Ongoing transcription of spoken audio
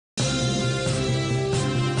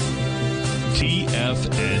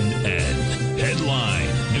TFNN. Headline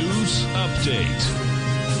News Update.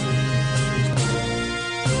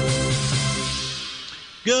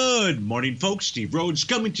 Good morning, folks. Steve Rhodes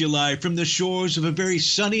coming to you live from the shores of a very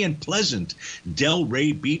sunny and pleasant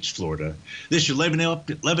Delray Beach, Florida. This is your 11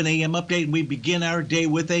 a.m. update, and we begin our day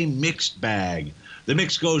with a mixed bag. The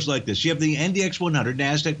mix goes like this. You have the NDX 100,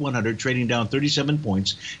 NASDAQ 100 trading down 37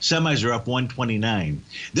 points. Semis are up 129.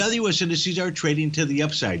 The other U.S. indices are trading to the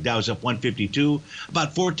upside. Dow's up 152,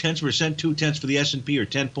 about 0.4%, 0.2 for the S&P or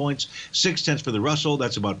 10 points, 0.6 for the Russell,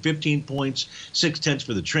 that's about 15 points, 0.6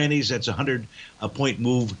 for the trannies, that's a 100-point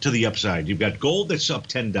move to the upside. You've got gold that's up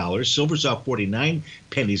 $10, silver's up 49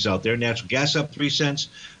 pennies out there, natural gas up 3 cents,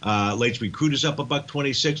 late spring crude is up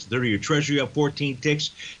 $1.26, 30-year Treasury up 14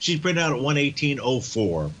 ticks. She's printed out at 118.04.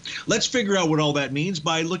 Let's figure out what all that means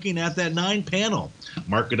by looking at that 9-panel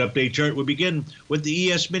market update chart. We begin with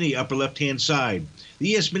the ES Mini upper left-hand side.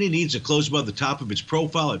 The ES Mini needs to close above the top of its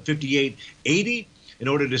profile at 58.80 in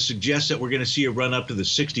order to suggest that we're going to see a run up to the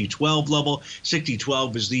 60-12 level.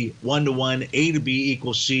 60-12 is the 1-to-1 A to B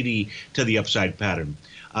equals CD to the upside pattern.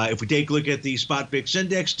 If we take a look at the spot VIX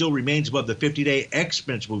index, still remains above the 50-day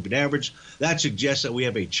exponential moving average. That suggests that we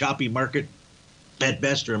have a choppy market at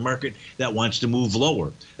best, or a market that wants to move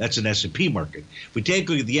lower. That's an S&P market. If we take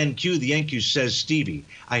a look at the NQ says, Stevie,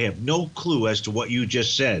 I have no clue as to what you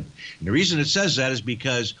just said. And the reason it says that is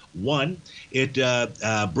because, one, it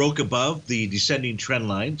broke above the descending trend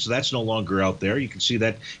line, so that's no longer out there. You can see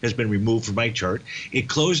that has been removed from my chart. It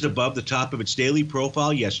closed above the top of its daily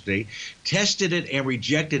profile yesterday, tested it and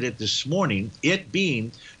rejected it this morning, it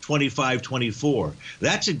being 25.24.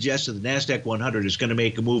 That suggests that the NASDAQ 100 is going to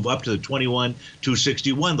make a move up to the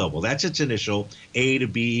 21.261 level. That's its initial A to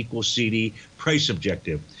B equals CD price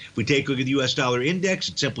objective. If we take a look at the U.S. dollar index,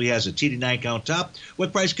 it simply has a TD9 count top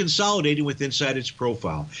with price consolidating with inside its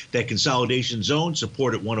profile. That consolidation zone,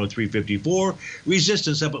 support at 103.54,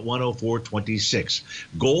 resistance up at 104.26.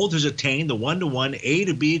 Gold has attained the 1-to-1 A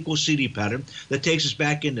to B equals CD pattern that takes us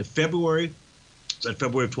back into February. Is that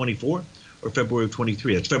February of 24? Or February of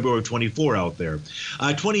 23. That's February of 24 out there.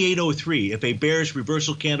 28.03. If a bearish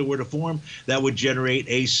reversal candle were to form, that would generate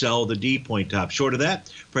a sell the D point top. Short of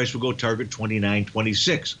that, price will go target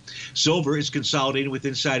 29.26. Silver is consolidating with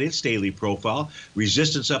inside its daily profile.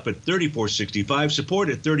 Resistance up at 34.65. Support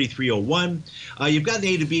at 33.01. You've got an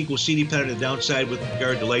A to B equals CD pattern to the downside with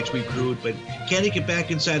regard to light sweet crude, but can it get back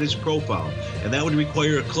inside its profile? And that would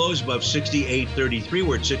require a close above 68.33.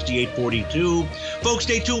 We're at 68.42. Folks,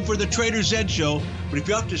 stay tuned for the Trader's Edge show. But if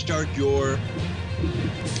you have to start your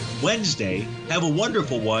Wednesday, have a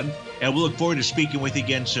wonderful one, and we'll look forward to speaking with you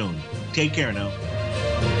again soon. Take care now.